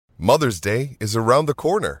Mother's Day is around the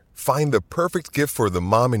corner. Find the perfect gift for the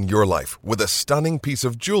mom in your life with a stunning piece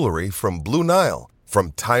of jewelry from Blue Nile.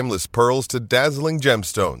 From timeless pearls to dazzling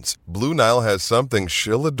gemstones, Blue Nile has something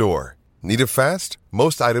she'll adore. Need it fast?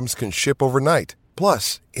 Most items can ship overnight.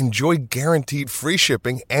 Plus, enjoy guaranteed free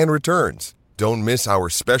shipping and returns. Don't miss our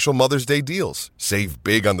special Mother's Day deals. Save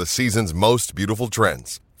big on the season's most beautiful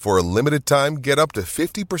trends. For a limited time, get up to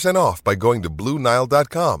 50% off by going to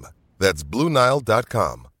BlueNile.com. That's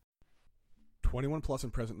BlueNile.com. 21 plus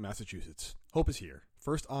and present in Massachusetts. Hope is here.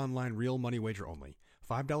 First online real money wager only.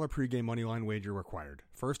 $5 pregame moneyline wager required.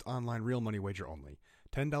 First online real money wager only.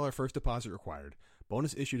 $10 first deposit required.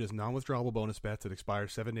 Bonus issued as non-withdrawable bonus bets that expire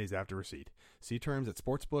 7 days after receipt. See terms at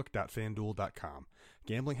sportsbook.fanduel.com.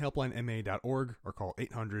 GamblingHelplineMA.org or call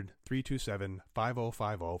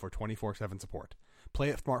 800-327-5050 for 24/7 support. Play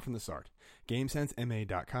it smart from the start.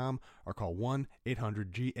 GameSenseMA.com or call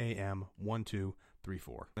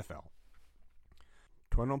 1-800-GAM-1234. NFL.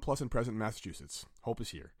 21 plus and present in Massachusetts. Hope is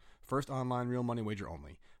here. First online real money wager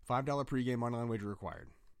only. $5 pregame moneyline wager required.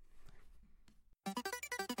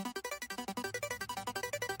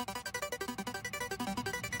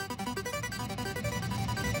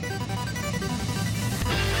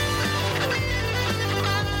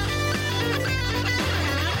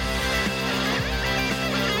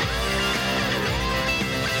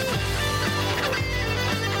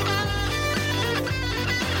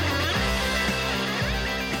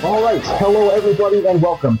 All right, hello everybody, and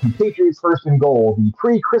welcome to Patriots First and Goal, the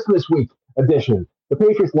pre-Christmas week edition. The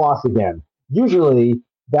Patriots lost again. Usually,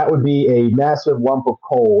 that would be a massive lump of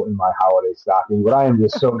coal in my holiday stocking, but I am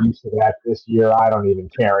just so used to that this year, I don't even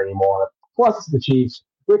care anymore. Plus, it's the Chiefs.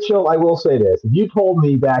 Rich Hill, I will say this. If you told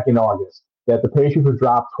me back in August that the Patriots would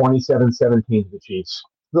drop 27-17 to the Chiefs,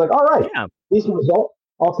 I'd be like, all right, decent result,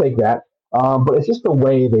 I'll take that. But it's just the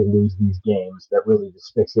way they lose these games that really just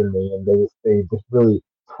sticks in me, and they just really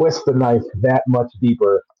twist the knife that much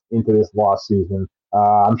deeper into this lost season.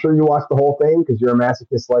 I'm sure you watched the whole thing because you're a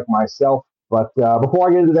masochist like myself. But before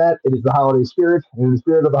I get into that, it is the holiday spirit. And in the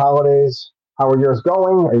spirit of the holidays, how are yours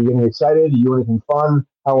going? Are you getting excited? Are you doing anything fun?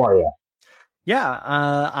 How are you? Yeah,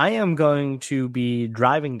 I am going to be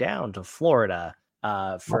driving down to Florida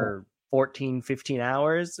for 14, 15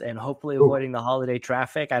 hours and hopefully avoiding the holiday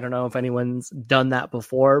traffic. I don't know if anyone's done that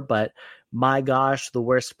before, but my gosh, the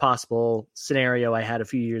worst possible scenario I had a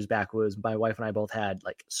few years back was my wife and I both had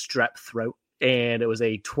like strep throat, and it was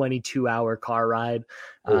a 22-hour car ride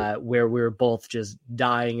where we were both just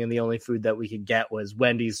dying, and the only food that we could get was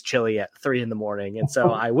Wendy's chili at 3 a.m. And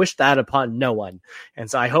so I wish that upon no one. And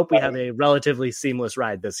so I hope we have a relatively seamless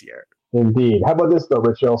ride this year. Indeed. How about this, though,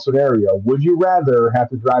 Rich Hill scenario? Would you rather have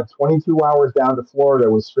to drive 22 hours down to Florida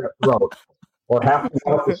with strep throat or have to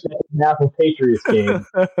watch the second half of Patriots game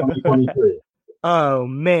 2023? Oh,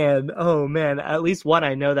 man. At least one,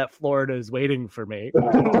 I know that Florida is waiting for me.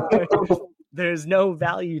 There's no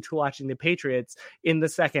value to watching the Patriots in the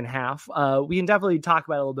second half. We can definitely talk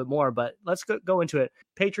about it a little bit more, but let's go into it.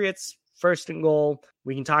 Patriots, first and goal.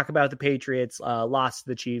 We can talk about the Patriots lost to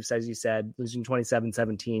the Chiefs, as you said, losing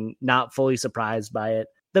 27-17. Not fully surprised by it.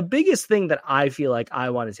 The biggest thing that I feel like I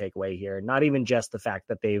want to take away here, not even just the fact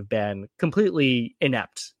that they've been completely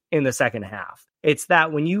inept in the second half. It's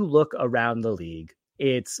that when you look around the league,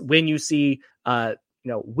 it's when you see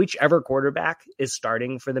whichever quarterback is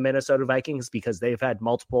starting for the Minnesota Vikings, because they've had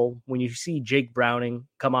multiple. When you see Jake Browning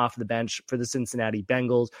come off the bench for the Cincinnati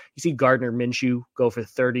Bengals, you see Gardner Minshew go for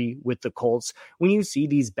 30 with the Colts. When you see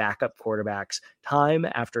these backup quarterbacks time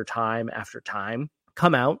after time after time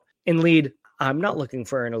come out and lead, I'm not looking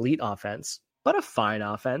for an elite offense, but a fine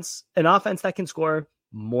offense, an offense that can score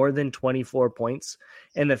more than 24 points.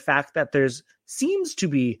 And the fact that there's seems to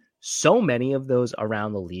be so many of those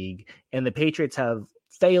around the league, and the Patriots have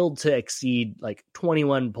failed to exceed like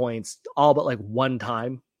 21 points all but like one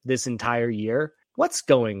time this entire year. What's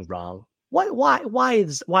going wrong?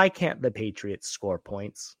 Why can't the Patriots score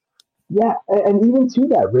points? Yeah, and even to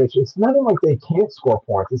that, Rich, it's not even like they can't score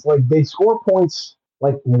points. It's like they score points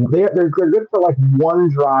like they're good for like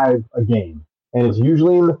one drive a game, and it's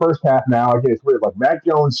usually in the first half. Now again, it's weird. Like Mac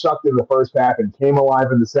Jones sucked in the first half and came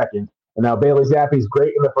alive in the second. And now Bailey Zappe's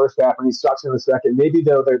great in the first half, and he sucks in the second. Maybe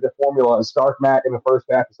the formula is start Mac in the first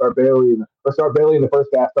half, start Bailey in the first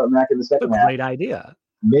half, start Mac in the second half. Great idea.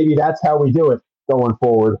 Maybe that's how we do it going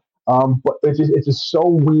forward. But it's just so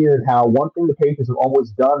weird how one thing the Patriots have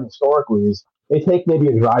always done historically is they take maybe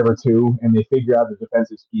a drive or two and they figure out the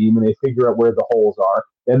defensive scheme and they figure out where the holes are.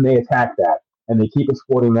 Then they attack that and they keep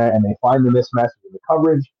exploiting that and they find the mismatches in the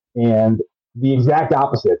coverage. And the exact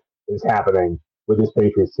opposite is happening with this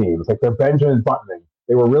Patriots team. It's like they're Benjamin Buttoning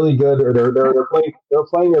they were really good, or they're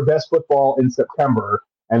playing their best football in September,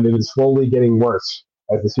 and then slowly getting worse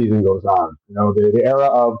as the season goes on. The era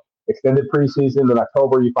of extended preseason in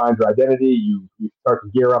October, you find your identity. You start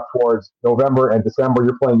to gear up towards November and December.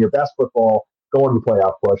 You're playing your best football, going to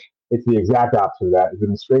playoff push. It's the exact opposite of that. It's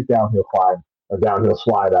been a straight downhill climb, or downhill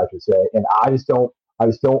slide, I should say. And I just don't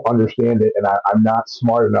understand it, and I'm not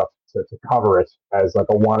smart enough to cover it as like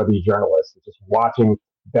a wannabe journalist. It's just watching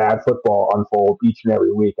bad football unfold each and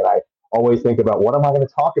every week, and I always think about what am I going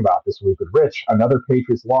to talk about this week with Rich? Another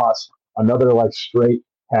Patriots loss, another like straight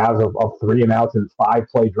halves of 3-and-outs and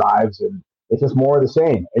 5-play drives, and it's just more of the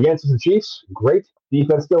same. Against the Chiefs, great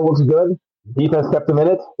defense still looks good. Defense kept them in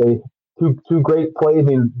it. They two great plays. I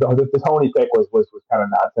mean, the Tony pick was kind of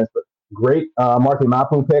nonsense, but great Marky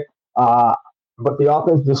Mapu pick. But the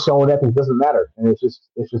offense just showing up, it doesn't matter, and it's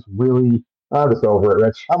just really. I'm just over it,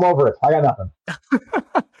 Rich. I'm over it. I got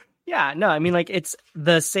nothing. Yeah, no, I mean, like, it's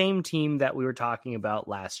the same team that we were talking about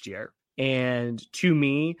last year, and to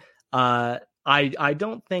me, I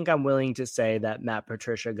don't think I'm willing to say that Matt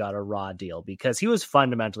Patricia got a raw deal, because he was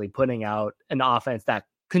fundamentally putting out an offense that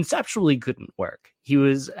conceptually couldn't work. He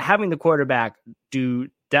was having the quarterback do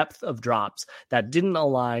depth of drops that didn't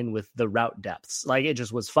align with the route depths. Like, it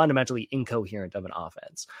just was fundamentally incoherent of an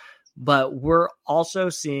offense. But we're also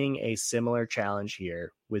seeing a similar challenge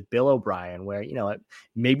here with Bill O'Brien, where,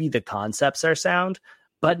 maybe the concepts are sound,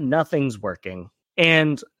 but nothing's working.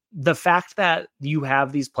 And the fact that you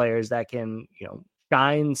have these players that can,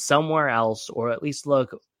 shine somewhere else, or at least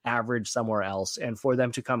look average somewhere else, and for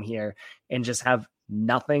them to come here and just have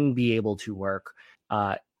nothing be able to work,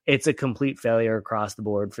 it's a complete failure across the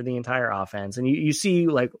board for the entire offense. And you see,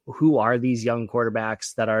 like, who are these young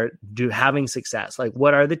quarterbacks that are having success? Like,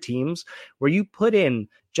 what are the teams where you put in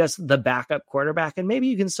just the backup quarterback and maybe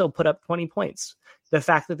you can still put up 20 points? The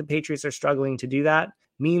fact that the Patriots are struggling to do that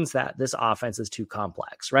means that this offense is too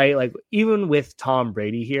complex, right? Like, even with Tom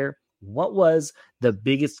Brady here, what was the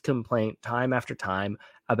biggest complaint time after time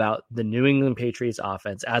about the New England Patriots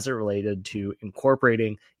offense as it related to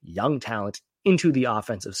incorporating young talent into the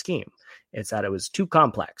offensive scheme? It's that it was too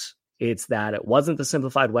complex. It's that it wasn't the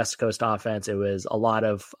simplified West Coast offense. It was a lot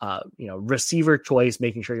of, receiver choice,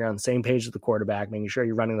 making sure you're on the same page with the quarterback, making sure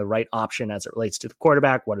you're running the right option as it relates to the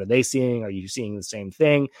quarterback. What are they seeing? Are you seeing the same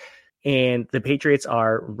thing? And the Patriots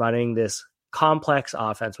are running this complex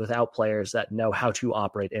offense without players that know how to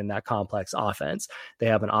operate in that complex offense. They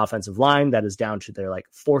have an offensive line that is down to their like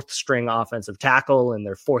fourth string offensive tackle and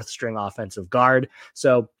their fourth string offensive guard.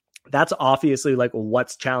 So that's obviously like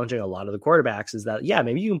what's challenging a lot of the quarterbacks, is that, yeah,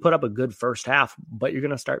 maybe you can put up a good first half, but you're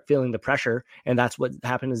going to start feeling the pressure. And that's what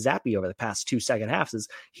happened to Zappe over the past 2 second halves, is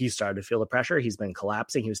he started to feel the pressure. He's been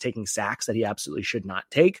collapsing. He was taking sacks that he absolutely should not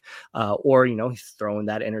take, or, he's throwing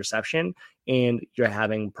that interception, and you're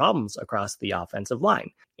having problems across the offensive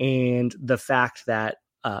line. And the fact that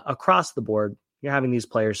across the board, you're having these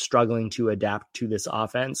players struggling to adapt to this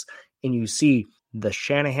offense, and you see the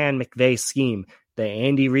Shanahan-McVay scheme, the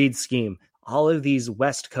Andy Reid scheme, all of these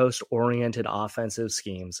West Coast oriented offensive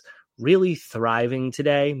schemes really thriving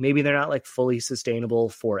today. Maybe they're not like fully sustainable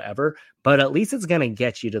forever, but at least it's going to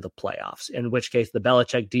get you to the playoffs, in which case the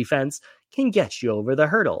Belichick defense can get you over the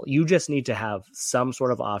hurdle. You just need to have some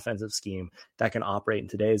sort of offensive scheme that can operate in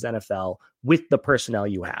today's NFL with the personnel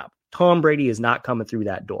you have. Tom Brady is not coming through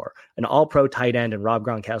that door. An all-pro tight end and Rob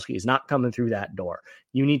Gronkowski is not coming through that door.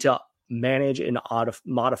 You need to manage and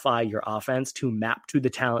modify your offense to map to the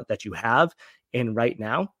talent that you have. And right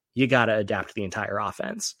now, you got to adapt the entire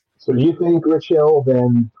offense. So do you think, Rich Hill,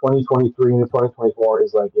 then 2023 and 2024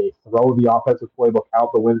 is like a throw the offensive playbook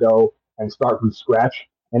out the window and start from scratch?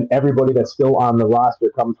 And everybody that's still on the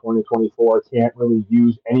roster come 2024 can't really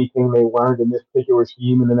use anything they learned in this particular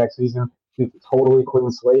scheme in the next season? It's a totally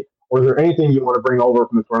clean slate? Or is there anything you want to bring over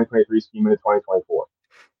from the 2023 scheme into 2024?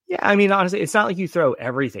 Yeah, I mean, honestly, it's not like you throw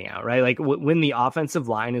everything out, right? Like when the offensive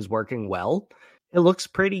line is working well, it looks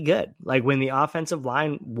pretty good. Like when the offensive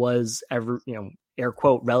line was air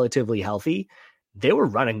quote, relatively healthy, they were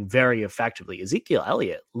running very effectively. Ezekiel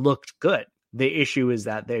Elliott looked good. The issue is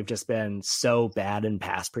that they've just been so bad in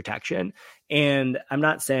pass protection. And I'm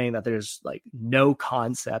not saying that there's like no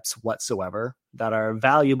concepts whatsoever that are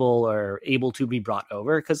valuable or able to be brought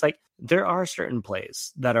over, because like there are certain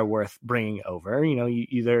plays that are worth bringing over.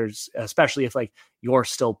 There's, especially if like you're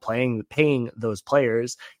still paying those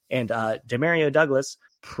players. And Demario Douglas,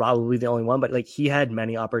 probably the only one, but like he had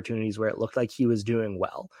many opportunities where it looked like he was doing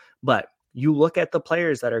well. But you look at the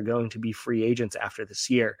players that are going to be free agents after this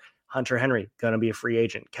year. Hunter Henry, going to be a free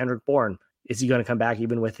agent. Kendrick Bourne, is he going to come back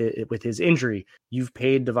even with his injury? You've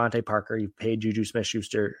paid Devontae Parker. You've paid Juju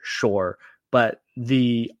Smith-Schuster, sure. but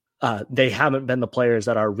they haven't been the players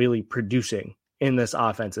that are really producing in this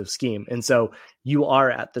offensive scheme. And so you are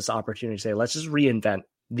at this opportunity to say, let's just reinvent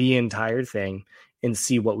the entire thing and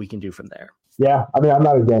see what we can do from there. Yeah, I mean, I'm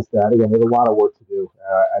not against that. Again, there's a lot of work to do.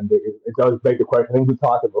 And it does beg the question. I think we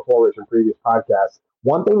talked about before, Rich, in previous podcasts.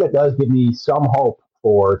 One thing that does give me some hope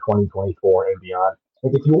for 2024 and beyond,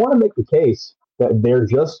 like if you want to make the case that they're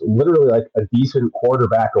just literally like a decent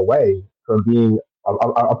quarterback away from being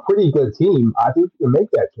a pretty good team, I think you can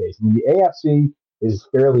make that case. I mean, the AFC is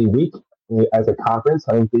fairly weak as a conference.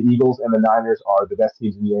 I think the Eagles and the Niners are the best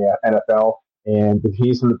teams in the NFL. And the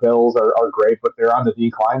Chiefs and the Bills are great, but they're on the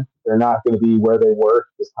decline. They're not going to be where they were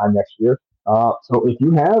this time next year. So if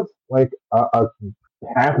you have like a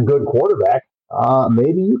half good quarterback,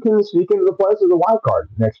 maybe you can sneak into the playoffs as a wild card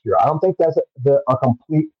next year. I don't think that's a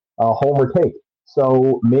complete homer take.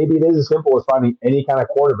 So maybe it is as simple as finding any kind of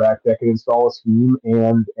quarterback that can install a scheme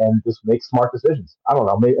and just make smart decisions. I don't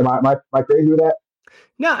know. Am I crazy with that?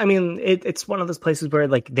 No, I mean, it's one of those places where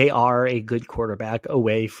like they are a good quarterback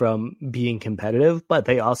away from being competitive, but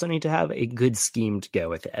they also need to have a good scheme to go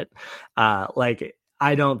with it. Like,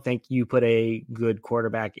 I don't think you put a good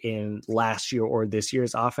quarterback in last year or this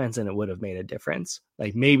year's offense and it would have made a difference.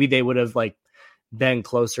 Like maybe they would have like been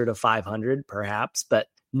closer to 500 perhaps, but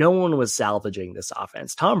no one was salvaging this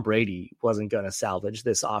offense. Tom Brady wasn't going to salvage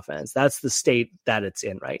this offense. That's the state that it's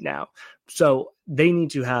in right now. So they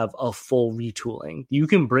need to have a full retooling. You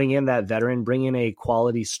can bring in that veteran, bring in a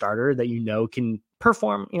quality starter that you know can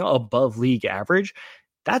perform, above league average.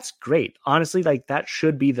 That's great. Honestly, like that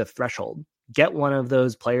should be the threshold. Get one of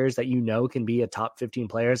those players that can be a top 15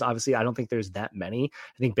 players. Obviously, I don't think there's that many.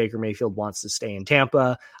 I think Baker Mayfield wants to stay in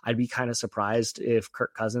Tampa. I'd be kind of surprised if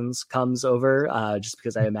Kirk Cousins comes over, just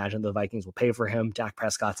because I imagine the Vikings will pay for him. Dak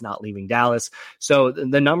Prescott's not leaving Dallas. So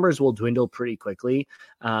the numbers will dwindle pretty quickly.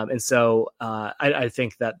 And so I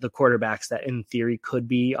think that the quarterbacks that in theory could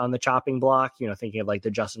be on the chopping block, thinking of like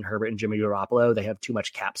the Justin Herbert and Jimmy Garoppolo, they have too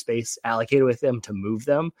much cap space allocated with them to move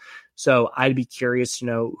them. So I'd be curious to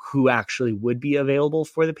know who actually would be available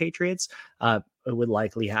for the Patriots. It would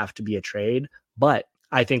likely have to be a trade, but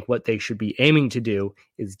I think what they should be aiming to do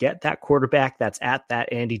is get that quarterback that's at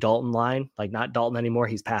that Andy Dalton line, like not Dalton anymore.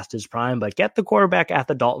 He's past his prime, but get the quarterback at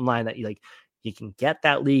the Dalton line that you can get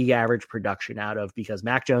that league average production out of, because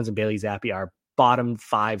Mac Jones and Bailey Zappi are bottom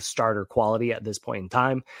 5 starter quality at this point in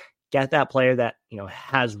time. Get that player that,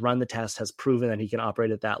 has run the test, has proven that he can operate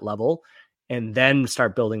at that level, and then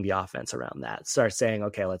start building the offense around that. Start saying,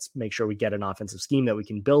 okay, let's make sure we get an offensive scheme that we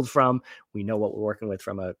can build from. We know what we're working with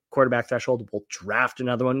from a quarterback threshold. We'll draft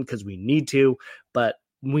another one because we need to, but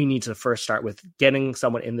we need to first start with getting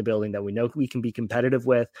someone in the building that we know we can be competitive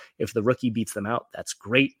with. If the rookie beats them out, that's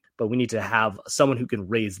great, but we need to have someone who can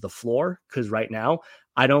raise the floor, because right now,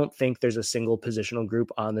 I don't think there's a single positional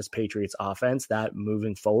group on this Patriots offense that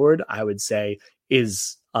moving forward, I would say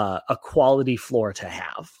is a quality floor to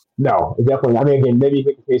have. No, definitely. I mean, again, maybe you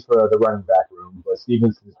make the case for the running back room, but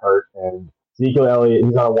Stevenson's hurt, and Ezekiel Elliott,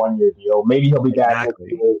 he's on a 1-year deal. Maybe he'll be back next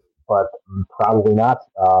year, but probably not.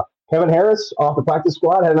 Kevin Harris off the practice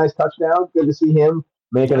squad had a nice touchdown. Good to see him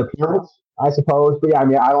make an appearance, I suppose. But yeah, I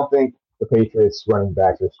mean, I don't think the Patriots running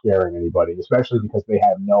backs are scaring anybody, especially because they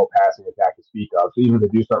have no passing attack to speak of. So even if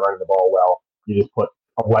they do start running the ball well, you just put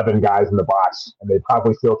 11 guys in the box, and they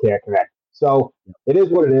probably still can't connect. So it is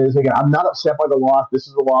what it is. Again, I'm not upset by the loss. This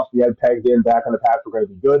is a loss we had pegged in back on the path. We're going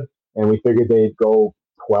to be good, and we figured they'd go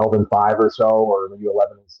 12-5 or so, or maybe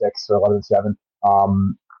 11-6 or 11-7.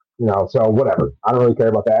 So whatever. I don't really care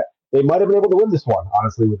about that. They might have been able to win this one,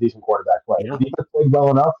 honestly, with decent quarterback play. Yeah. The defense played well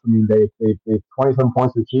enough. I mean, they 27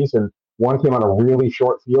 points to the Chiefs, and one came on a really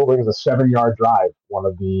short field. I think it was a 7-yard drive, one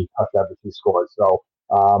of the touchdowns the Chiefs scored. So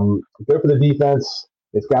good for the defense.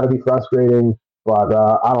 It's got to be frustrating, but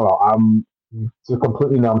I don't know. I'm just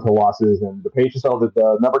completely numb to losses. And the Patriots know that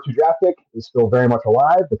the number 2 draft pick is still very much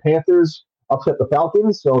alive. The Panthers upset the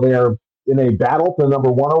Falcons, so they're in a battle for the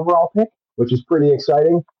number 1 overall pick, which is pretty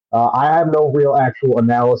exciting. I have no real actual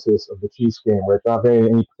analysis of the Chiefs game, Rich. Not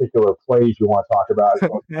any particular plays you want to talk about.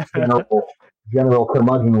 General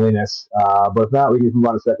curmudgeonliness. But if not, we can move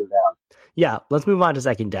on to second down. Yeah, let's move on to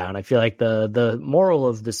second down. I feel like the moral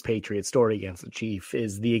of this Patriot story against the Chief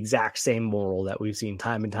is the exact same moral that we've seen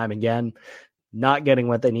time and time again. Not getting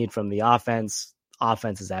what they need from the offense.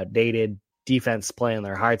 Offense is outdated. Defense playing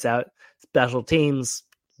their hearts out. Special teams,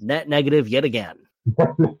 net negative yet again.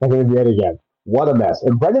 Yet again. What a mess.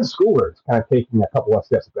 And Brendan Schooler is kind of taking a couple of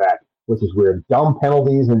steps back, which is weird. Dumb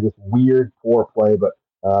penalties and just weird, poor play. But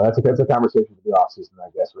that's a conversation for the offseason,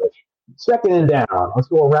 I guess, Rich. Second and down. Let's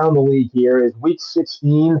go around the league here. Is week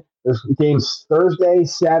 16. There's games Thursday,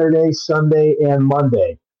 Saturday, Sunday, and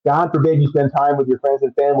Monday. God forbid you spend time with your friends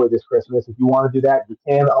and family this Christmas. If you want to do that, you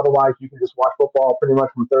can. Otherwise, you can just watch football pretty much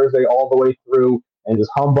from Thursday all the way through and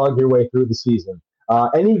just humbug your way through the season.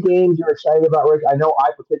 Any games you're excited about, Rick? I know I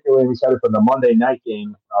particularly am excited for the Monday night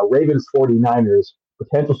game, Ravens 49ers,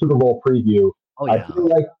 potential Super Bowl preview. Oh, yeah.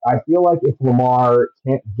 I feel like if Lamar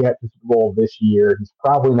can't get the Super Bowl this year, he's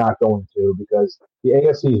probably not going to because the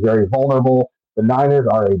AFC is very vulnerable. The Niners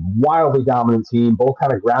are a wildly dominant team, both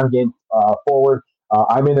kind of ground game forward.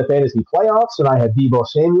 I'm in the fantasy playoffs, and I have Deebo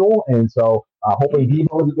Samuel, and so hopefully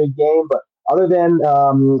Deebo is a big game. But other than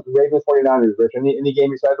Ravens 49ers, Rich, any game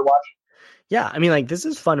you're excited to watch? Yeah, I mean, like, this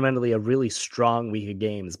is fundamentally a really strong week of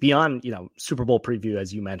games beyond, Super Bowl preview,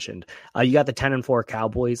 as you mentioned. You got the 10-4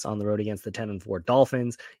 Cowboys on the road against the 10-4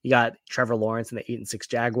 Dolphins. You got Trevor Lawrence and the 8-6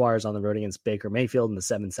 Jaguars on the road against Baker Mayfield and the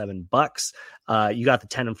 7-7 Bucks. You got the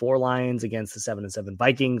 10-4 Lions against the 7-7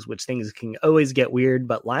 Vikings, which things can always get weird,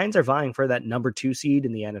 but Lions are vying for that number 2 seed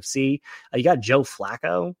in the NFC. You got Joe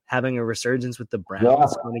Flacco having a resurgence with the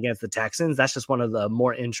Browns going against the Texans. That's just one of the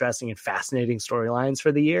more interesting and fascinating storylines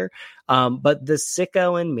for the year. But the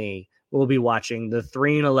sicko in me will be watching the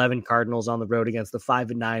 3-11 Cardinals on the road against the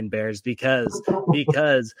 5-9 Bears because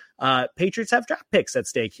Patriots have draft picks at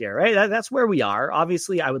stake here, right? That's where we are.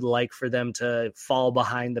 Obviously, I would like for them to fall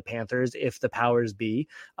behind the Panthers if the powers be,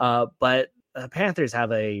 but the Panthers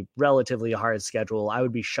have a relatively hard schedule. I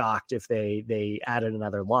would be shocked if they added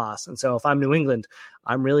another loss. And so if I'm New England,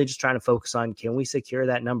 I'm really just trying to focus on, can we secure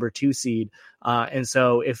that number 2 seed? And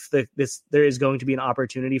so if there is going to be an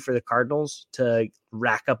opportunity for the Cardinals to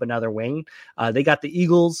rack up another win, they got the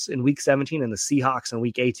Eagles in week 17 and the Seahawks in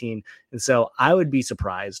week 18. And so I would be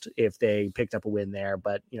surprised if they picked up a win there,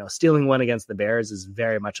 but stealing one against the Bears is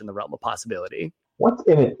very much in the realm of possibility. What's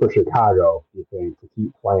in it for Chicago, you think, to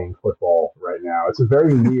keep playing football right now? It's a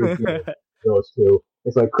very weird thing, those two.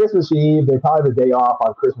 It's like Christmas Eve. They probably have a day off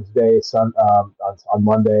on Christmas Day, on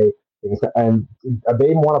Monday, and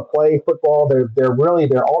they want to play football. They're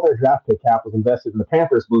all their draft pick cap was invested in the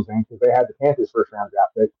Panthers losing because they had the Panthers first round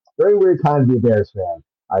draft pick. Very weird time to be a Bears fan,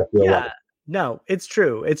 I feel like. No, it's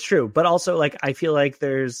true. It's true. But also, like, I feel like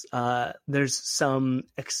there's some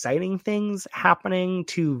exciting things happening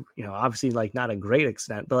to, obviously, like, not a great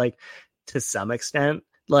extent, but like to some extent,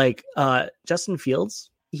 like Justin Fields,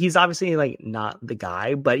 he's obviously like not the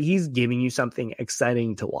guy, but he's giving you something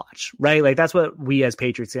exciting to watch, right? Like that's what we as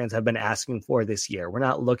Patriots fans have been asking for this year. We're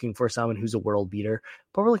not looking for someone who's a world beater,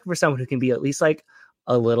 but we're looking for someone who can be at least like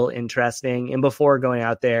a little interesting. And before going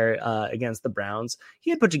out there against the Browns,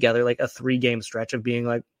 he had put together like a 3-game stretch of being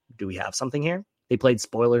like, do we have something here? They played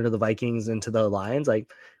spoiler to the Vikings and to the Lions.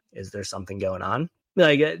 Like, is there something going on?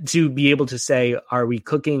 Like to be able to say, are we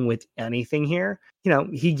cooking with anything here?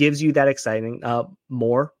 He gives you that exciting.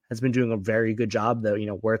 Moore has been doing a very good job, though,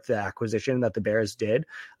 worth the acquisition that the Bears did.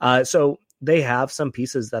 So they have some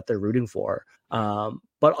pieces that they're rooting for.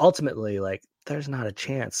 But ultimately, like, there's not a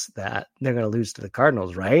chance that they're going to lose to the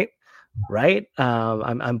Cardinals, right? Right.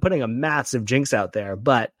 I'm putting a massive jinx out there,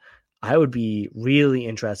 but I would be really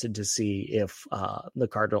interested to see if the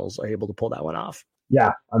Cardinals are able to pull that one off.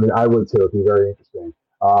 Yeah, I mean, I would too. It'd be very interesting.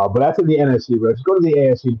 But that's in the NFC. But let's go to the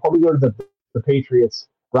AFC. Probably go to the Patriots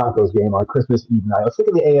Broncos game on Christmas Eve night. Let's look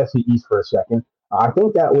at the AFC East for a second. I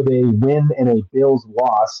think that with a win and a Bills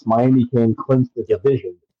loss, Miami can clinch the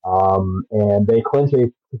division. And they clinch a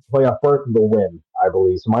playoff berth with a win, I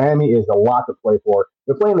believe. So Miami is a lot to play for.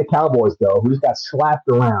 They're playing the Cowboys, though, who just got slapped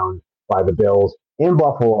around by the Bills in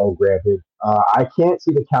Buffalo, granted. I can't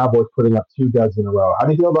see the Cowboys putting up 2 duds in a row. How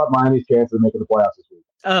do you feel about Miami's chances of making the playoffs this week?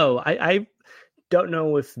 Oh, I don't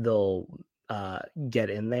know if they'll get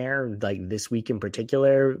in there like this week in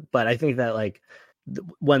particular, but I think that like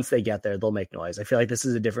once they get there, they'll make noise. I feel like this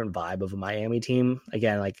is a different vibe of a Miami team.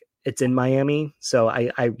 Again, like it's in Miami, so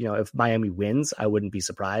I if Miami wins, I wouldn't be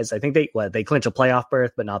surprised. I think they clinch a playoff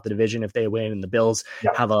berth, but not the division if they win, and the Bills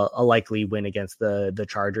have a likely win against the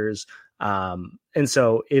Chargers. And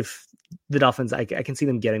so if the Dolphins, I can see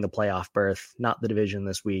them getting the playoff berth, not the division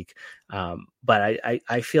this week. But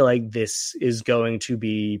I feel like this is going to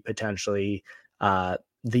be potentially the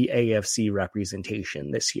AFC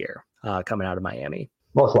representation this year coming out of Miami.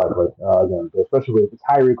 Most likely, again, especially if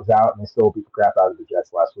Tyreek was out and they still beat the crap out of the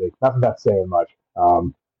Jets last week. Not that that's saying much,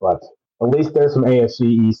 but at least there's some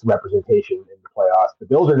AFC East representation in the playoffs. The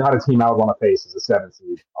Bills are not a team I would want to face as a 7th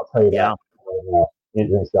seed. I'll tell you that.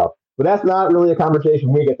 Interesting stuff. But that's not really a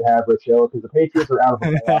conversation we get to have, Rich Hill, because the Patriots are out of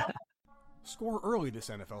the playoffs. Score early this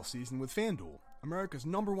NFL season with FanDuel, America's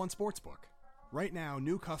 #1 sportsbook. Right now,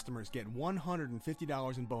 new customers get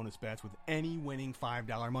 $150 in bonus bets with any winning $5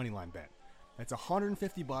 moneyline bet. That's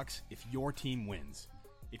 $150 if your team wins.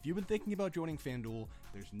 If you've been thinking about joining FanDuel,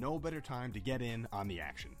 there's no better time to get in on the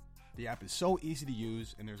action. The app is so easy to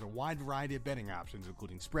use, and there's a wide variety of betting options,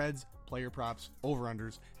 including spreads, player props,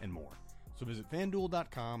 over-unders, and more. So visit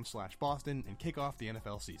FanDuel.com/Boston and kick off the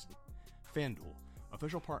NFL season. FanDuel,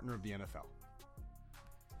 official partner of the NFL.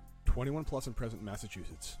 21 plus and present in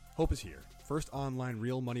Massachusetts. Hope is here. First online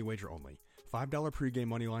real money wager only. $5 pregame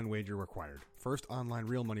moneyline wager required. First online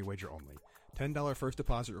real money wager only. $10 first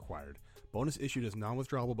deposit required. Bonus issued as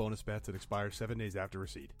non-withdrawable bonus bets that expire 7 days after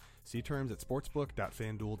receipt. See terms at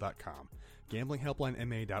sportsbook.fanduel.com.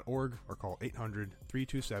 Gamblinghelplinema.org or call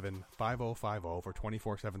 800-327-5050 for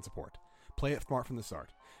 24/7 support. Play it smart from the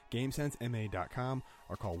start. GameSenseMA.com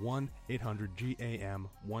or call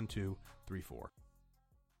 1-800-GAM-1234.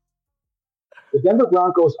 The Denver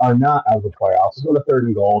Broncos are not out of the playoffs. It's on the 3rd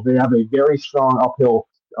and goal. They have a very strong uphill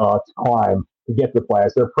climb to get to the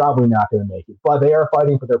playoffs. They're probably not going to make it, but they are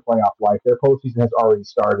fighting for their playoff life. Their postseason has already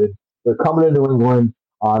started. They're coming to New England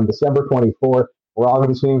on December 24th. We're all going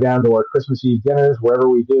to be sitting down to our Christmas Eve dinners, wherever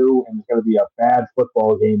we do, and there's going to be a bad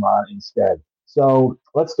football game on instead. So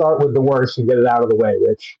let's start with the worst and get it out of the way,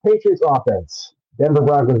 Rich. Patriots offense, Denver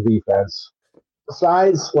Broncos defense.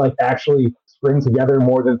 Besides, actually string together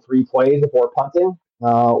more than 3 plays before punting,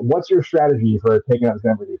 what's your strategy for taking out the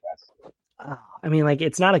Denver defense? I mean,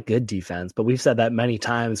 it's not a good defense, but we've said that many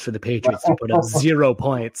times for the Patriots to put up 0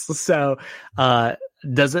 points. So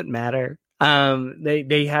doesn't matter.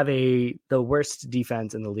 They have the worst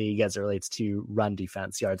defense in the league as it relates to run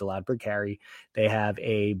defense, yards allowed per carry. They have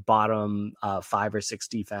a bottom 5 or 6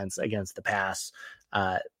 defense against the pass.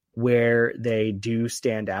 Where they do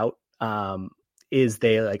stand out is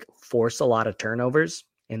they force a lot of turnovers,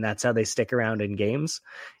 and that's how they stick around in games.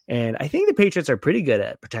 And I think the Patriots are pretty good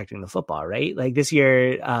at protecting the football, right? This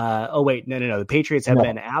year, no. The Patriots have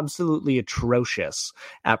been absolutely atrocious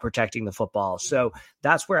at protecting the football. So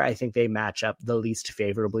that's where I think they match up the least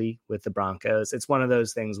favorably with the Broncos. It's one of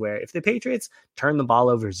those things where if the Patriots turn the ball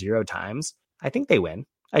over 0 times, I think they win.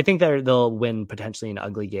 I think they'll win potentially an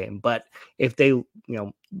ugly game. But if they,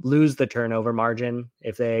 lose the turnover margin,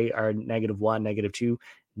 if they are -1, -2,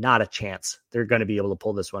 not a chance they're going to be able to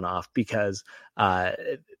pull this one off, because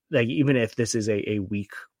even if this is a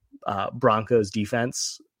weak Broncos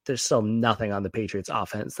defense, there's still nothing on the Patriots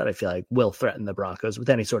offense that I feel like will threaten the Broncos with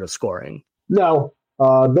any sort of scoring. No,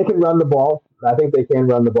 they can run the ball. I think they can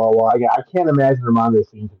run the ball well. I can't imagine Ramondre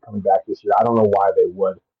Stevenson coming back this year. I don't know why they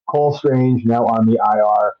would. Cole Strange now on the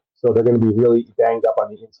IR, so they're going to be really banged up on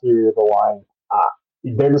the interior of the line.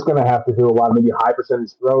 They're just going to have to do a lot of maybe high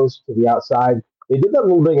percentage throws to the outside. They did that a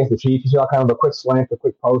little bit against the Chiefs. You saw kind of a quick slant, a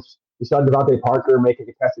quick post. You saw Devontae Parker make a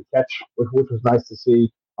contested catch, which was nice to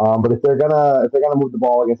see. But if they're gonna move the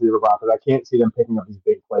ball against the Broncos, I can't see them picking up these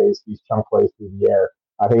big plays, these chunk plays through the air.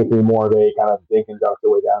 I think it's going to be more of a kind of dink and dunk their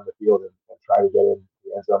way down the field and try to get in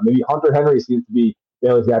the end zone. Maybe Hunter Henry seems to be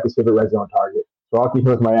Bailey Zappi's favorite red zone target. So I'll keep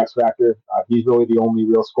him as my X factor. He's really the only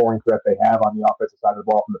real scoring threat they have on the offensive side of the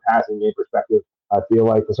ball from the passing game perspective. I feel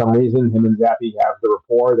like for some reason him and Zappi have the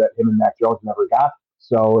rapport that him and Mac Jones never got.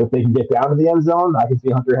 So if they can get down to the end zone, I can see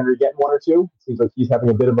Hunter Henry getting 1 or 2. It seems like he's having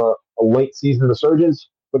a bit of a late season resurgence,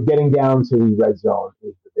 but getting down to the red zone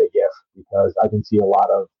is the big if, because I can see a lot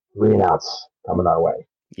of 3 and outs coming our way.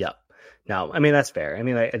 Yep. No, I mean, that's fair. I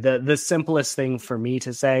mean, the simplest thing for me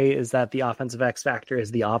to say is that the offensive X factor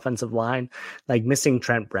is the offensive line. Missing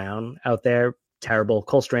Trent Brown out there, terrible.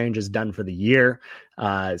 Cole Strange is done for the year.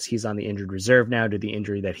 He's on the injured reserve now due to the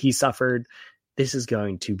injury that he suffered. This is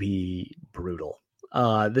going to be brutal.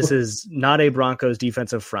 This is not a Broncos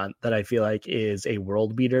defensive front that I feel like is a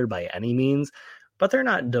world beater by any means, but they're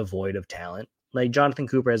not devoid of talent. Jonathan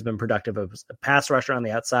Cooper has been productive as a pass rusher on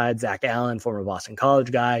the outside. Zach Allen, former Boston College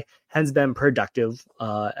guy, has been productive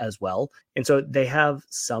as well. And so they have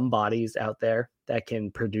some bodies out there that can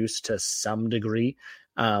produce to some degree.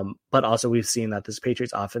 But also we've seen that this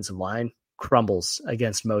Patriots offensive line crumbles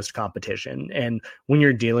against most competition. And when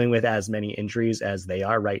you're dealing with as many injuries as they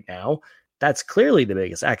are right now, that's clearly the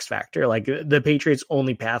biggest X factor. The Patriots'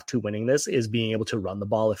 only path to winning this is being able to run the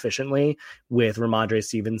ball efficiently with Ramondre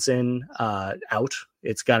Stevenson out.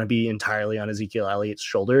 It's going to be entirely on Ezekiel Elliott's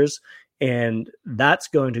shoulders. And that's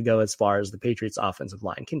going to go as far as the Patriots' offensive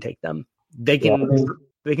line can take them. They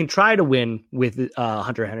can try to win with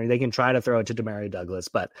Hunter Henry. They can try to throw it to Demario Douglas,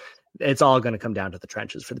 but it's all going to come down to the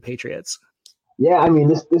trenches for the Patriots. Yeah, I mean,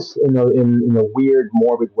 this in a weird,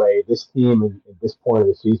 morbid way, this team at this point of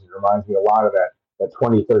the season reminds me a lot of that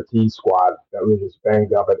 2013 squad that was just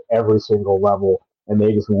banged up at every single level. and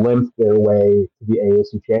they just limped their way to the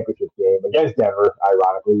AFC Championship game against Denver.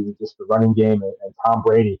 Ironically, just the running game and Tom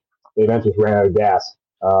Brady, they eventually ran out of gas.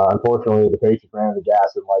 Unfortunately, the Patriots ran out of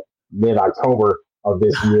gas in like mid-October of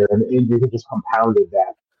this year, and the injury just compounded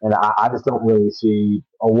that. And I just don't really see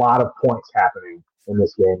a lot of points happening in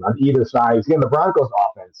this game on either side. Again, the Broncos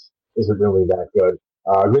offense isn't really that good.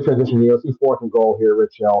 Good transition to the OC, 4th and goal here,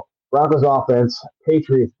 Rich Hill. Broncos offense,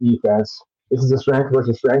 Patriots defense. This is a strength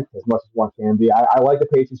versus strength as much as one can be. I like the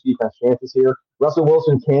Patriots defense chances here. Russell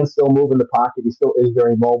Wilson can still move in the pocket. He still is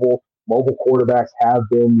very mobile. Mobile quarterbacks have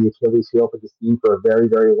been the Achilles heel for this team for a very,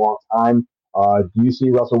 very long time. Do you see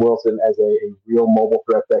Russell Wilson as a real mobile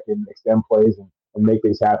threat that can extend plays and make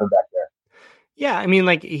things happen back there? Yeah, I mean,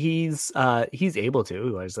 like he's able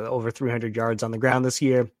to. He's over 300 yards on the ground this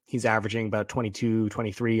year. He's averaging about 22,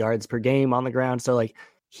 23 yards per game on the ground. So like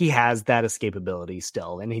he has that escapability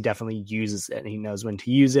still, and he definitely uses it, and he knows when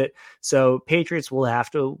to use it. So Patriots will have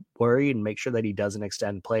to worry and make sure that he doesn't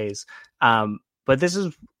extend plays. But this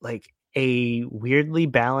is like a weirdly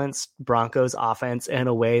balanced Broncos offense in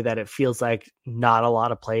a way that it feels like not a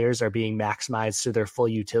lot of players are being maximized to their full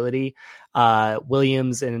utility.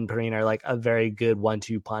 Williams and Perrine are like a very good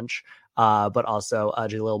 1-2 punch. But also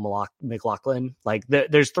Jaleel McLaughlin. Like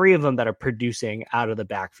there's 3 of them that are producing out of the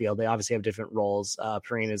backfield. They obviously have different roles.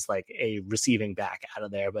 Perrine is like a receiving back out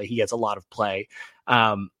of there, but he gets a lot of play.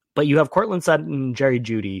 But you have Cortland Sutton and Jerry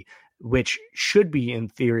Jeudy, which should be, in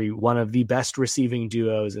theory, one of the best receiving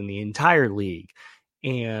duos in the entire league.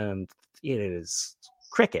 And it is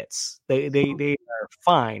crickets. They are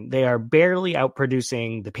fine. They are barely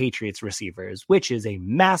outproducing the Patriots receivers, which is a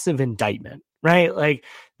massive indictment, right? Like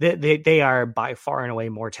they are by far and away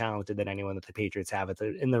more talented than anyone that the Patriots have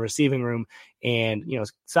in the receiving room. And, you know,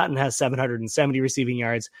 Sutton has 770 receiving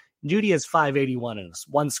yards. Jeudy has 581 and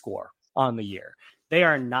 1 score on the year. They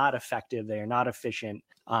are not effective. They are not efficient.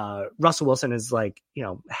 Russell Wilson is like, you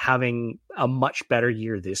know, having a much better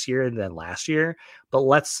year this year than last year, but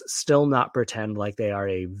let's still not pretend like they are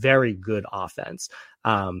a very good offense.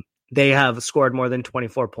 They have scored more than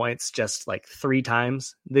 24 points just like 3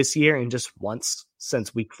 times this year and just once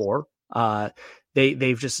since week 4.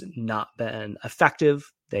 They've just not been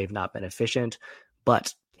effective. They've not been efficient,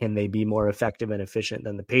 but can they be more effective and efficient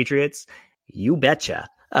than the Patriots? You betcha.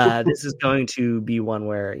 This is going to be one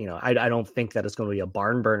where, you know, I don't think that it's going to be a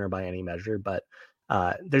barn burner by any measure, but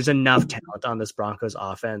there's enough talent on this Broncos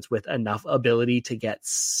offense with enough ability to get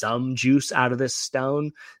some juice out of this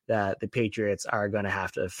stone that the Patriots are going to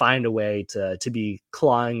have to find a way to be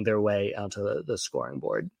clawing their way onto the scoring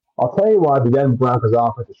board. I'll tell you why the Denver Broncos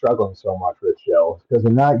offense is struggling so much, Rich Hill, because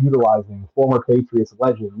they're not utilizing former Patriots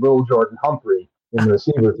legend Lil Jordan Humphrey in the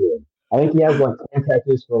receiver team. I think he has like 10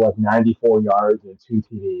 catches for like 94 yards and 2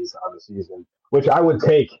 TDs on the season, which I would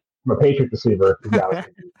take from a Patriot receiver, to be honest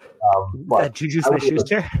with you. Juju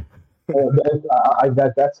Smith-Schuster? His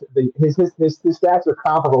stats are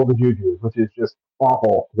comparable to Juju's, which is just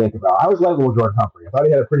awful to think about. I was like Lil Jordan Humphrey. I thought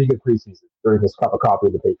he had a pretty good preseason during his cup of coffee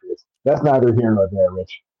with the Patriots. That's neither here nor there,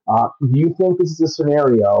 Rich. Do you think this is a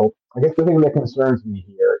scenario? I guess the thing that concerns me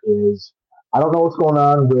here is I don't know what's going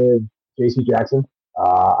on with J.C. Jackson.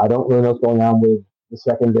 I don't really know what's going on with the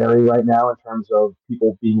secondary right now in terms of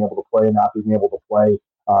people being able to play and not being able to play.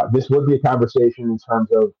 This would be a conversation in terms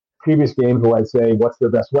of previous games where I'd say, what's their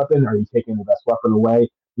best weapon? Are you taking the best weapon away?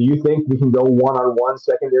 Do you think we can go one-on-one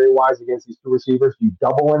secondary-wise against these 2 receivers? Do you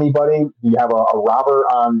double anybody? Do you have a robber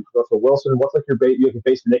on Russell Wilson? What's like your base? You have a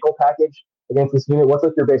base nickel package against this unit? What's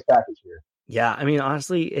like your base package here? Yeah, I mean,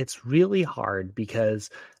 honestly, it's really hard because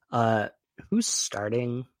who's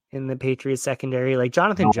starting in the Patriots secondary? Like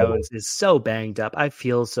Jonathan Jones is so banged up. I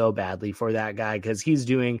feel so badly for that guy because he's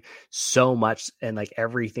doing so much and like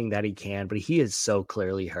everything that he can, but he is so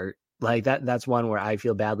clearly hurt. Like that's one where I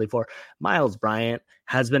feel badly for. Miles Bryant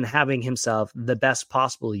has been having himself the best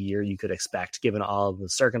possible year you could expect given all of the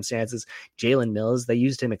circumstances. Jalen Mills, they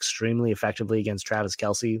used him extremely effectively against Travis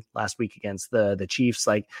Kelce last week against the Chiefs.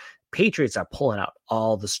 Like Patriots are pulling out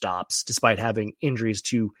all the stops despite having injuries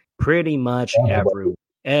to pretty much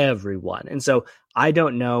everyone. And so I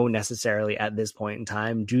don't know necessarily at this point in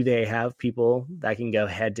time, do they have people that can go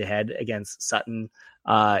head to head against Sutton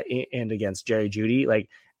and against Jerry Jeudy? Like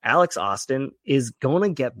Alex Austin is going to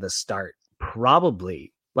get the start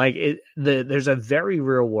probably. Like there's a very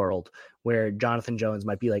real world where Jonathan Jones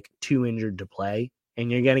might be like too injured to play.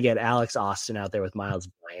 And you're going to get Alex Austin out there with Miles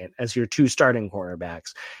Bryant as your 2 starting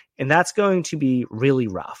cornerbacks. And that's going to be really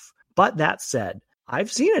rough. But that said,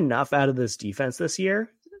 I've seen enough out of this defense this year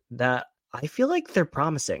that I feel like they're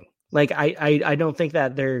promising. Like I don't think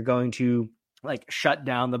that they're going to like shut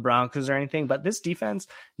down the Broncos or anything, but this defense,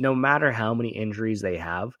 no matter how many injuries they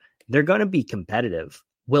have, they're going to be competitive.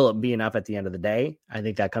 Will it be enough at the end of the day? I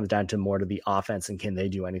think that comes down to more to the offense and can they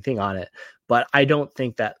do anything on it. But I don't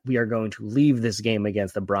think that we are going to leave this game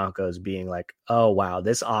against the Broncos being like, oh, wow,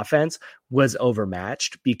 this offense was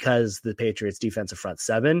overmatched, because the Patriots defensive front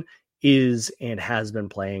seven is and has been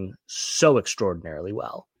playing so extraordinarily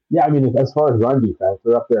well. Yeah, I mean, as far as run defense,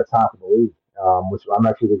 they're up there top of the league, which I'm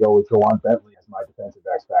actually going to go with Jawan Bentley as my defensive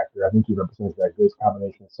X factor. I think he represents that good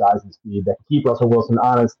combination of size and speed that can keep Russell Wilson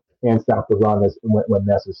honest and stop the run when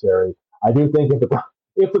necessary. I do think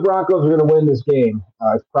if the Broncos are going to win this game,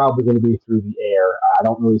 it's probably going to be through the air. I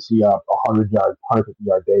don't really see a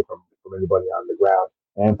 150-yard day from anybody on the ground.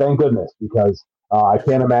 And thank goodness, because I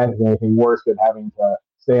can't imagine anything worse than having to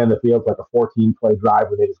stay on the field for like a 14-play drive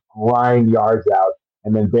where they just grind yards out.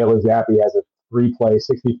 And then Bailey Zappi has a 3-play,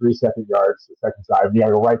 63-second yards, second drive. And you got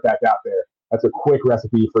to go right back out there. That's a quick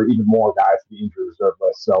recipe for even more guys to be injured reserve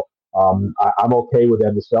list. So I'm okay with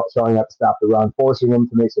them just showing up to stop the run, forcing them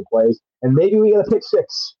to make some plays. And maybe we get a pick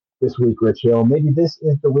six this week, Rich Hill. Maybe this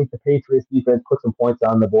is the week the Patriots defense puts some points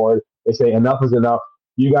on the board. They say enough is enough.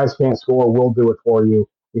 You guys can't score. We'll do it for you.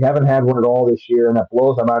 We haven't had one at all this year, and that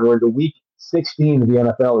blows my mind. We're into week 16 of the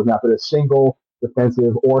NFL. There's not been a single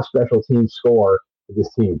defensive or special team score for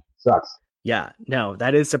this team. Sucks. Yeah, no,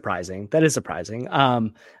 that is surprising.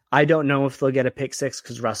 I don't know if they'll get a pick six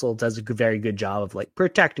because Russell does a very good job of like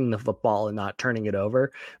protecting the football and not turning it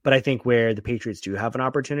over. But I think where the Patriots do have an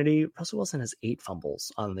opportunity, Russell Wilson has 8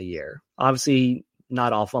 fumbles on the year. Obviously,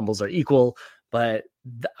 not all fumbles are equal, but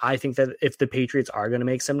I think that if the Patriots are going to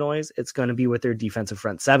make some noise, it's going to be with their defensive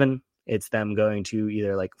front seven. It's them going to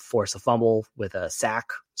either like force a fumble with a sack,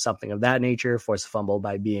 something of that nature, force a fumble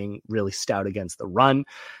by being really stout against the run.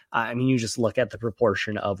 I mean, you just look at the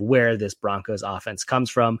proportion of where this Broncos offense comes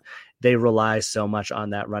from. They rely so much on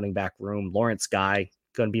that running back room. Lawrence Guy,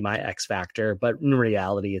 going to be my X factor, but in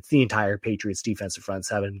reality, it's the entire Patriots defensive front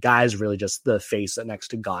seven. Guy's really just the face next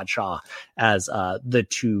to Godshaw as the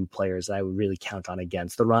 2 players that I would really count on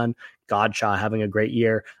against the run. Godshaw having a great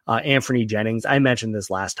year. Anthony Jennings, I mentioned this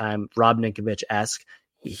last time, Rob Ninkovich-esque.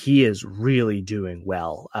 He is really doing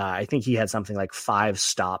well. I think he had something like 5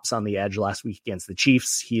 stops on the edge last week against the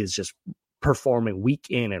Chiefs. He is just performing week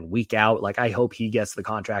in and week out. Like, I hope he gets the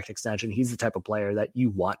contract extension. He's the type of player that you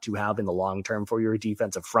want to have in the long term for your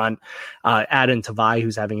defensive front. Add in Tavai,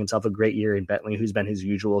 who's having himself a great year, and Bentley, who's been his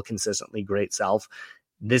usual consistently great self.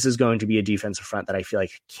 This is going to be a defensive front that I feel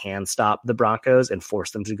like can stop the Broncos and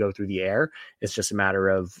force them to go through the air. It's just a matter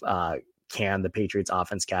of can the Patriots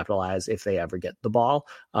offense capitalize if they ever get the ball,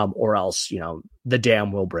 or else, the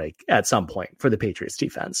dam will break at some point for the Patriots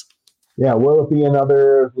defense. Yeah, will it be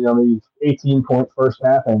another, maybe 18-point first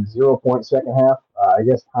half and 0-point second half? I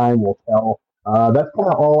guess time will tell. That's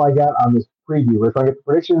kind of all I got on this preview. We're trying to get the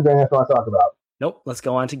predictions, and that's what I talk about. Nope, let's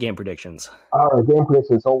go on to game predictions. All right, game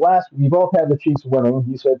predictions. So we both had the Chiefs winning.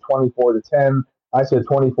 You said 24-10. I said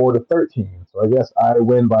 24-13. So I guess I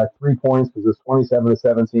win by 3 points because it's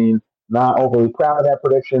 27-17. Not overly proud of that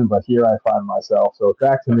prediction, but here I find myself. So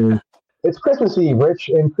back to me. It's Christmas Eve, Rich,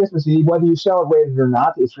 and Christmas Eve, whether you celebrate it or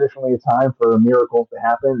not, is traditionally a time for miracles to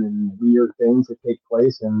happen and weird things to take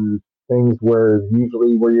place and things where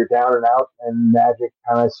you're down and out and magic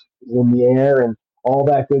kind of is in the air and all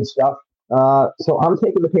that good stuff. So I'm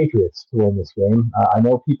taking the Patriots to win this game. I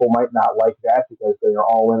know people might not like that because they are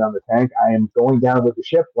all in on the tank. I am going down with the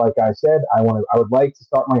ship. Like I said, I would like to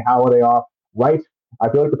start my holiday off right. I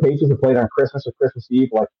feel like the Patriots have played on Christmas or Christmas Eve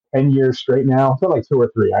like 10 years straight now. It's not like 2 or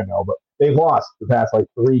 3, I know, but they've lost the past like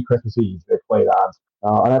 3 Christmas Eves they've played on.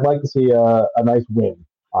 And I'd like to see a nice win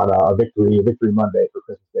on a victory Monday for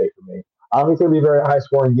Christmas Day for me. I don't think it's going to be a very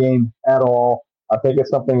high-scoring game at all. I think it's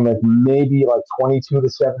something that's maybe like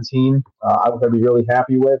 22-17. I'm going to be really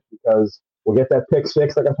happy with because we'll get that pick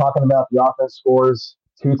six like I'm talking about. The offense scores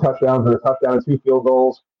 2 touchdowns or a touchdown and 2 field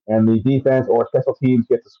goals, and the defense or special teams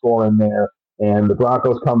get to score in there. And the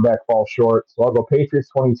Broncos comeback falls short. So I'll go Patriots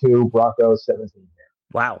 22, Broncos 17 here.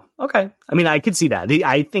 Wow. Okay. I mean, I could see that.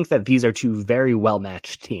 I think that these are 2 very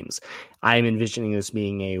well-matched teams. I'm envisioning this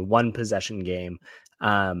being a 1-possession game.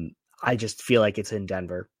 I just feel like it's in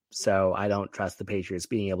Denver. So I don't trust the Patriots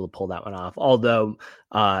being able to pull that one off. Although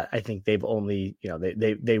I think they've only,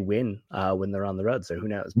 they win when they're on the road. So who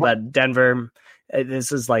knows? But Denver,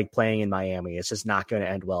 this is like playing in Miami. It's just not going to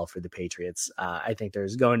end well for the Patriots. I think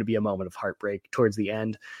there's going to be a moment of heartbreak towards the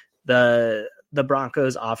end. The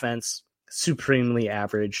Broncos offense, supremely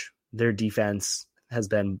average. Their defense has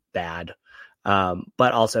been bad,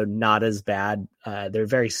 but also not as bad. They're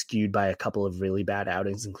very skewed by a couple of really bad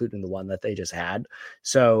outings, including the one that they just had.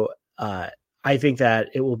 So I think that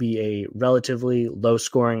it will be a relatively low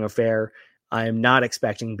scoring affair. I am not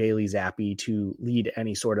expecting Bailey Zappi to lead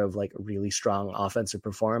any sort of like really strong offensive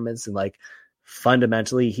performance. And like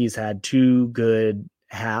fundamentally, he's had 2 good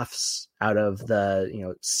halves out of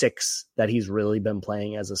the 6 that he's really been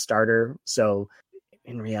playing as a starter. So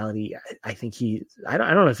in reality, I think I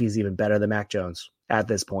don't know if he's even better than Mac Jones at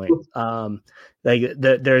this point.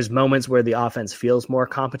 There's moments where the offense feels more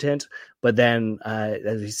competent, but then,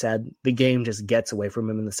 as we said, the game just gets away from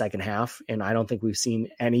him in the second half. And I don't think we've seen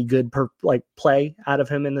any good play out of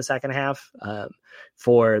him in the second half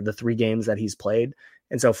for the 3 games that he's played.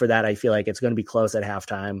 And so for that, I feel like it's going to be close at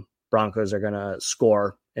halftime. Broncos are going to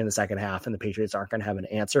score in the second half and the Patriots aren't going to have an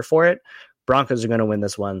answer for it. Broncos are going to win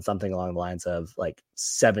this one, something along the lines of like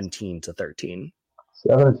 17-13.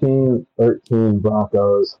 17-13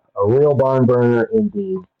 Broncos. A real barn burner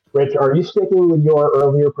indeed. Rich, are you sticking with your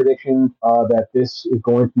earlier prediction that this is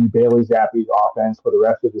going to be Bailey Zappi's offense for the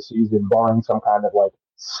rest of the season, barring some kind of like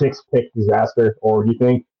 6-pick disaster? Or do you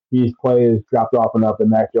think his play is dropped off enough that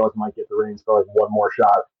Mac Jones might get the reins for like one more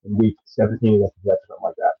shot in week 17 against the Jets or something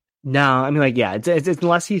like that? No, I mean, like, yeah, it's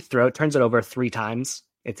unless he turns it over 3 times,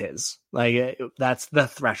 it's his. Like, that's the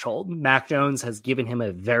threshold. Mac Jones has given him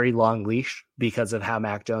a very long leash because of how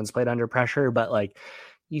Mac Jones played under pressure. But like,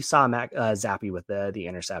 you saw Zappi with the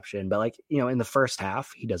interception. But like, in the first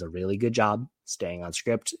half, he does a really good job staying on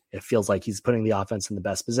script. It feels like he's putting the offense in the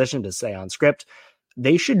best position to stay on script.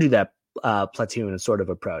 They should do that platoon sort of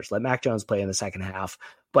approach. Let Mac Jones play in the second half.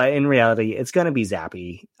 But in reality, it's going to be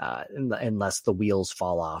Zappi unless the wheels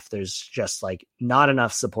fall off. There's just like not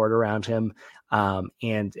enough support around him.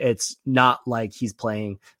 And it's not like he's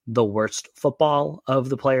playing the worst football of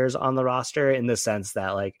the players on the roster in the sense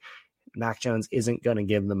that like Mac Jones isn't going to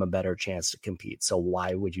give them a better chance to compete. So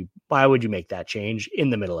why would you make that change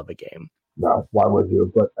in the middle of a game? No, why would you?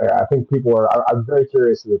 But I think I'm very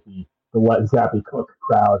curious if the let Zappi cook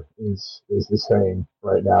crowd is saying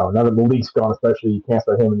right now. Now that the league's gone, especially you can't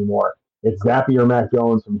start him anymore. It's Zappi or Mac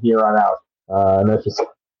Jones from here on out. And that's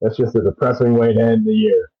just a depressing way to end the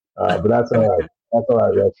year. But that's all right. That's all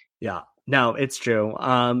right, Rich. Yeah, no, it's true.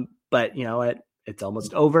 But you know what? It's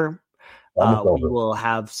almost over. We will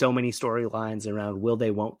have so many storylines around will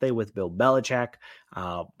they, won't they with Bill Belichick.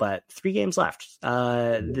 But 3 games left.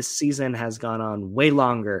 This season has gone on way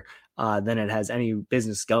longer than it has any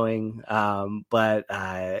business going. But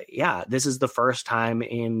this is the first time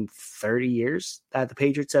in 30 years that the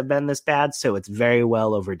Patriots have been this bad. So it's very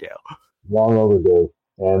well overdue. Long overdue.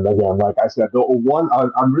 And again, like I said, the one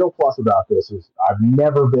I'm real plus about this is I've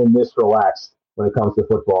never been this relaxed when it comes to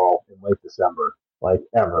football in late December, like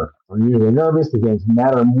ever. I'm usually nervous. The games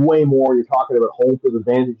matter way more. You're talking about home field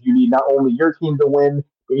advantage. You need not only your team to win,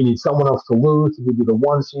 but you need someone else to lose to give you the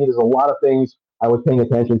 1 seed. There's a lot of things I was paying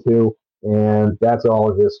attention to, and that's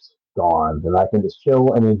all just gone. And I can just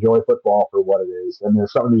chill and enjoy football for what it is. And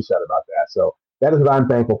there's something you said about that. So that is what I'm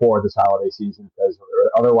thankful for this holiday season, because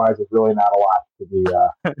otherwise it's really not a lot to be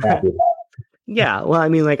happy about. Yeah, well, I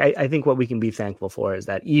mean, like, I think what we can be thankful for is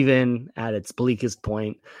that even at its bleakest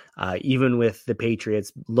point, even with the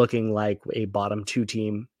Patriots looking like a bottom 2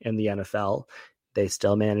 team in the NFL, they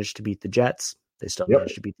still managed to beat the Jets. They still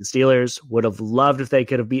managed to beat the Steelers. Would have loved if they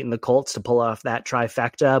could have beaten the Colts to pull off that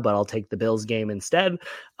trifecta, but I'll take the Bills game instead.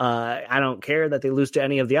 I don't care that they lose to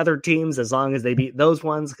any of the other teams as long as they beat those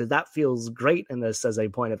ones, because that feels great in this as a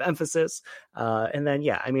point of emphasis. And then,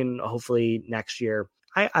 I mean, hopefully next year,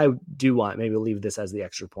 I do want, maybe we'll leave this as the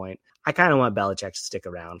extra point. I kind of want Belichick to stick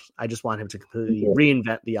around. I just want him to completely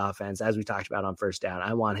reinvent the offense, as we talked about on First Down.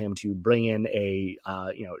 I want him to bring in a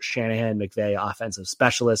Shanahan McVay offensive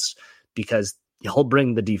specialist, because he'll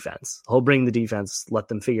bring the defense. Let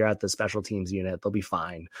them figure out the special teams unit. They'll be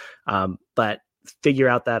fine. But figure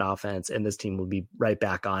out that offense, and this team will be right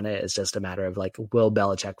back on it. It's just a matter of like, will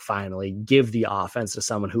Belichick finally give the offense to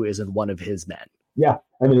someone who isn't one of his men? Yeah,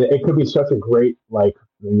 I mean, it could be such a great, like,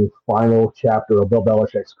 the final chapter of Bill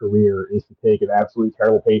Belichick's career is to take an absolutely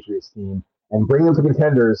terrible Patriots team and bring them to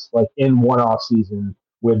contenders, like, in one off season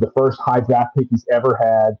with the first high draft pick he's ever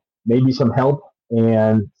had, maybe some help,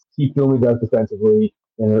 and keep doing what he does defensively.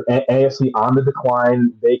 And AFC on the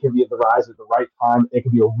decline, they can be at the rise at the right time. It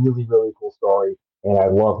could be a really, really cool story, and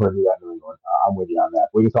I'd love to do that in New England. I'm with you on that.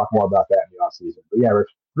 We can talk more about that in the offseason. But yeah, Rich,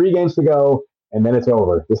 3 games to go, and then it's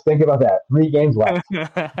over. Just think about that. 3 games left.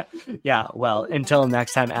 Yeah, well, until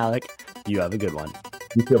next time, Alec, you have a good one.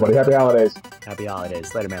 You too, buddy. Happy holidays. Happy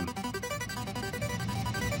holidays. Later, man.